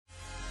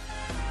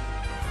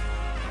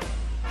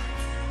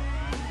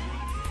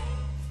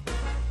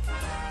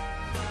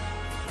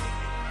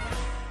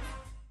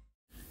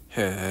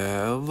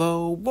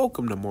Hello,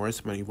 welcome to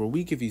Morris Money, where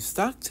we give you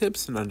stock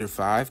tips in under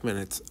 5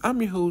 minutes.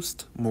 I'm your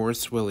host,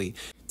 Morris Willie.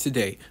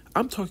 Today,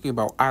 I'm talking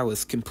about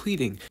ILUS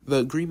completing the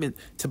agreement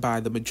to buy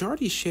the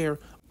majority share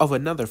of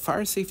another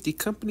fire safety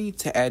company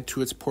to add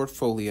to its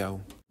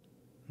portfolio.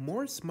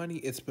 Morris Money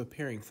is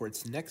preparing for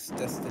its next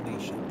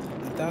destination,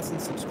 1,000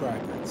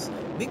 subscribers.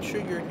 Make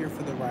sure you're here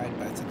for the ride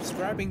by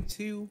subscribing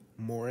to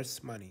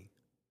Morris Money.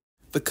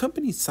 The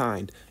company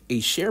signed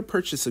a share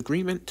purchase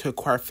agreement to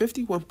acquire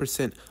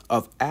 51%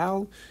 of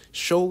Al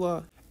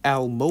Shola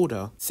Al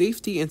Moda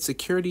Safety and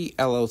Security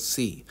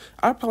LLC.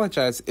 I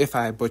apologize if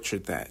I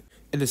butchered that.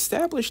 An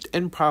established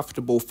and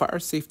profitable fire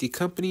safety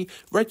company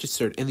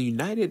registered in the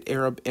United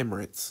Arab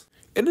Emirates.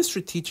 In a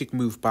strategic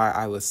move by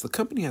ILUS, the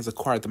company has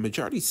acquired the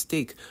majority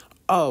stake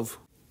of,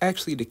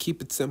 actually to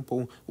keep it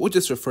simple, we'll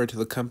just refer to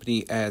the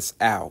company as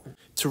AL.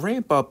 To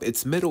ramp up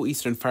its Middle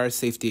Eastern fire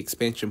safety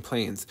expansion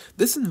plans,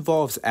 this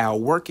involves AL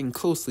working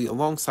closely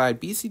alongside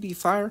BCD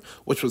Fire,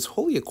 which was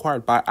wholly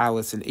acquired by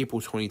ILUS in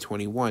April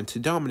 2021 to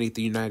dominate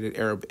the United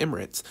Arab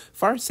Emirates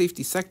fire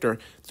safety sector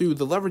through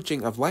the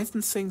leveraging of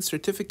licensing,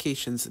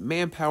 certifications,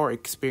 manpower,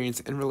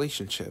 experience, and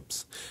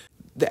relationships.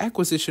 The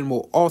acquisition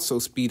will also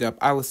speed up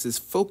ILUS's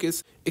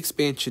focus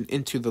expansion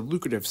into the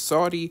lucrative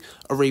Saudi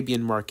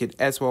Arabian market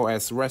as well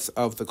as the rest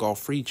of the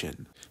Gulf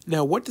region.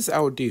 Now, what does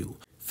AL do?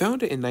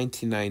 Founded in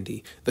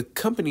 1990, the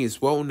company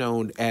is well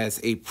known as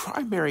a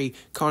primary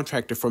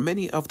contractor for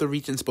many of the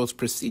region's most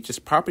prestigious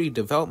property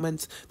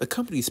developments. The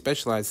company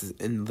specializes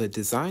in the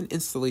design,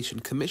 installation,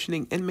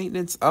 commissioning, and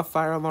maintenance of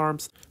fire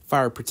alarms,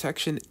 fire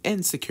protection,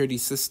 and security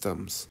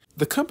systems.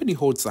 The company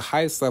holds the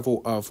highest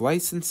level of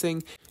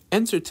licensing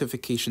and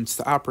certifications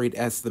to operate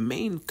as the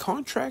main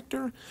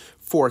contractor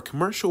for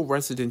commercial,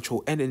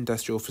 residential, and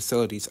industrial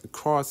facilities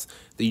across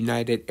the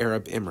United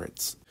Arab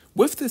Emirates.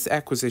 With this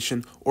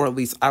acquisition, or at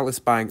least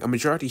ILUS buying a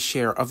majority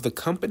share of the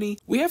company,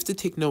 we have to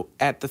take note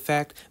at the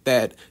fact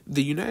that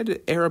the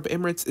United Arab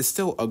Emirates is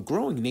still a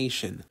growing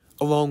nation,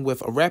 along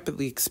with a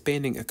rapidly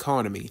expanding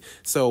economy.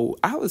 So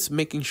ILUS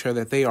making sure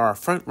that they are a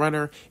front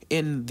runner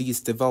in these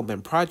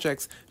development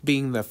projects,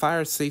 being the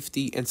fire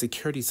safety and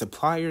security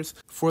suppliers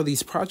for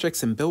these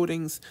projects and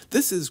buildings.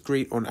 This is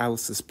great on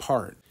ILUS's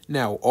part.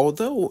 Now,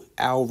 although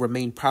AL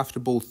remained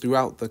profitable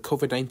throughout the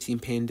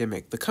COVID-19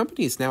 pandemic, the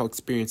company is now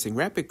experiencing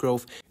rapid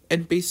growth,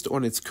 and based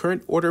on its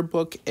current order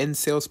book and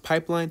sales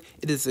pipeline,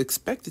 it is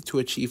expected to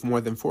achieve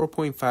more than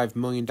 $4.5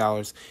 million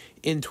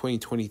in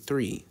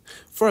 2023.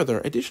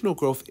 Further, additional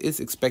growth is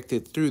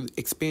expected through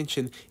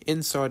expansion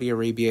in Saudi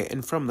Arabia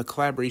and from the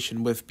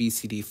collaboration with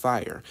BCD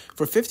Fire.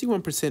 For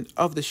 51%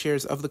 of the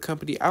shares of the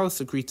company, ILUS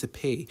agreed to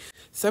pay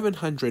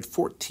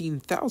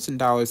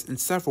 $714,000 in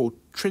several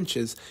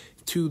tranches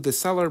to the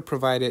seller,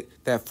 provided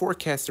that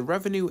forecasted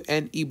revenue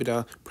and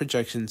EBITDA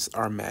projections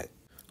are met.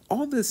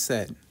 All this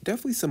said,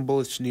 definitely some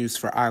bullish news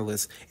for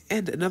ILUS,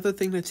 and another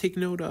thing to take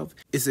note of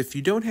is if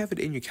you don't have it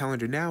in your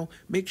calendar now,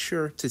 make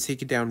sure to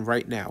take it down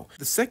right now.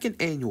 The second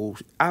annual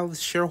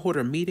ILUS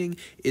shareholder meeting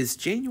is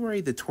January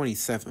the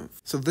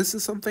 27th, so this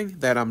is something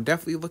that I'm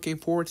definitely looking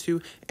forward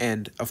to,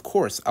 and of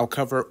course I'll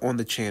cover on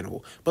the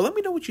channel. But let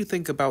me know what you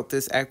think about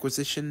this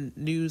acquisition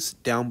news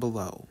down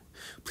below.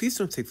 Please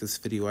don't take this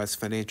video as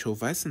financial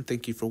advice, and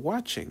thank you for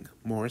watching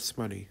Morris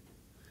Money.